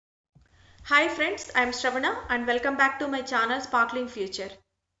Hi friends, I am Shravana and welcome back to my channel Sparkling Future.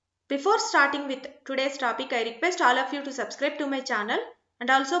 Before starting with today's topic, I request all of you to subscribe to my channel and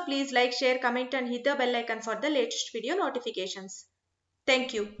also please like, share, comment and hit the bell icon for the latest video notifications.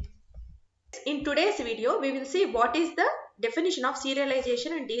 Thank you. In today's video, we will see what is the definition of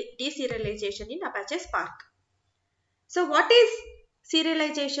serialization and deserialization in Apache Spark. So what is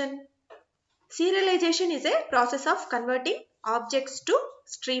serialization? Serialization is a process of converting objects to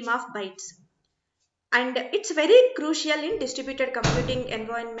stream of bytes. And it's very crucial in distributed computing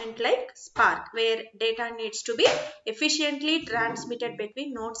environment like Spark, where data needs to be efficiently transmitted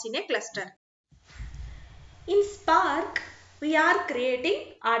between nodes in a cluster. In Spark, we are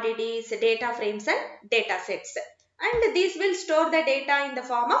creating RDDs, data frames and data sets. And these will store the data in the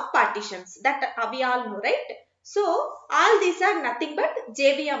form of partitions that we all know, right? So, all these are nothing but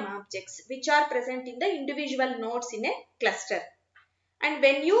JVM objects which are present in the individual nodes in a cluster. And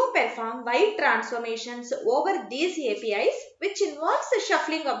when you perform wide transformations over these APIs, which involves the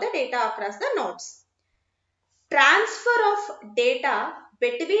shuffling of the data across the nodes, transfer of data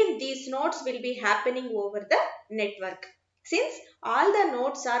between these nodes will be happening over the network, since all the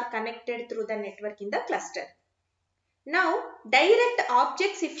nodes are connected through the network in the cluster. Now, direct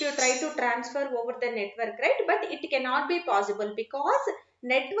objects if you try to transfer over the network, right, but it cannot be possible because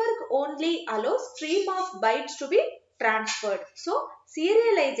network only allows stream of bytes to be transferred. So,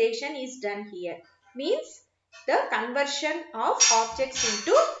 serialization is done here. Means the conversion of objects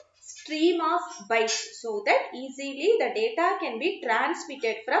into stream of bytes so that easily the data can be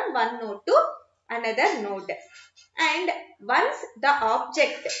transmitted from one node to another node. And once the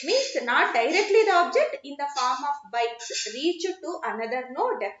object, means not directly the object, in the form of bytes reach to another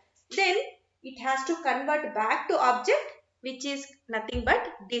node, then it has to convert back to object, which is nothing but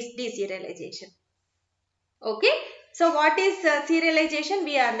deserialization. Okay. So what is serialization?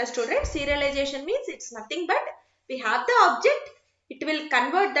 We understood, right? Serialization means it's nothing but we have the object, it will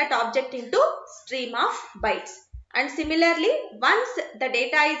convert that object into stream of bytes. And similarly, once the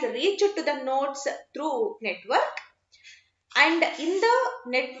data is reached to the nodes through network, and in the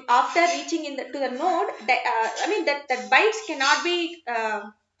net, after reaching to the node, that bytes cannot be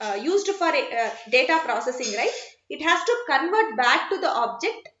used for data processing, right? It has to convert back to the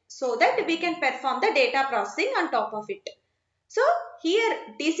object so that we can perform the data processing on top of it. So here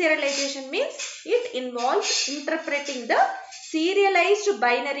deserialization means it involves interpreting the serialized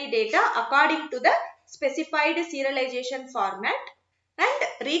binary data according to the specified serialization format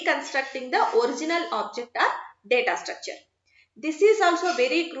and reconstructing the original object or data structure. This is also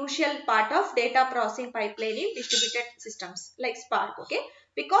very crucial part of data processing pipeline in distributed systems like Spark, okay?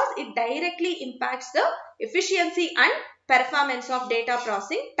 Because it directly impacts the efficiency and performance of data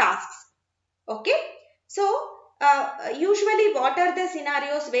processing tasks, okay? So, usually what are the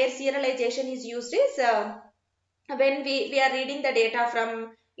scenarios where serialization is used is when we are reading the data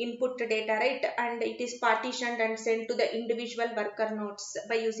from input data, right, and it is partitioned and sent to the individual worker nodes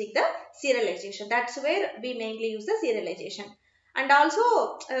by using the serialization. That's where we mainly use the serialization. And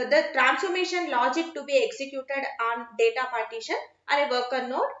also the transformation logic to be executed on data partition on a worker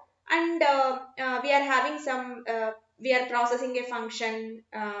node, and we are having some we are processing a function,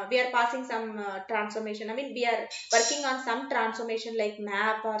 we are passing some transformation, I mean we are working on some transformation like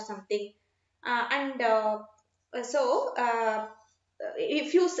map or something, and so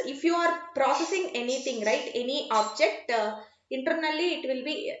if you are processing anything, right, any object, internally it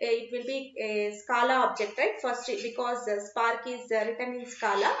will be a Scala object, right, first, because Spark is written in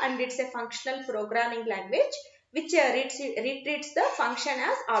Scala and it's a functional programming language which retreats the function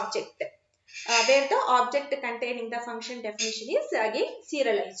as object, where the object containing the function definition is again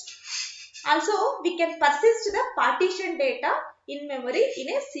serialized. Also, we can persist the partition data in memory in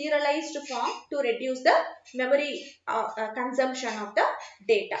a serialized form to reduce the memory consumption of the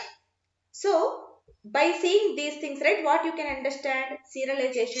data. So, by seeing these things, right, what you can understand,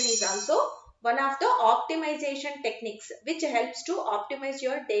 serialization is also one of the optimization techniques which helps to optimize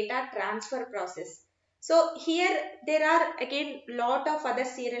your data transfer process. So, here there are again lot of other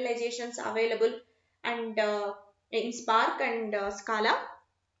serializations available and in Spark and Scala.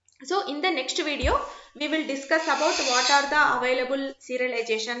 So in the next video, we will discuss about what are the available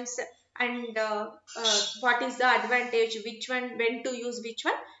serializations and what is the advantage, which one, when to use which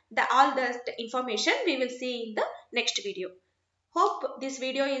one, all the information we will see in the next video. Hope this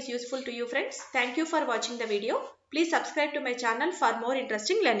video is useful to you friends. Thank you for watching the video. Please subscribe to my channel for more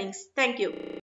interesting learnings. Thank you.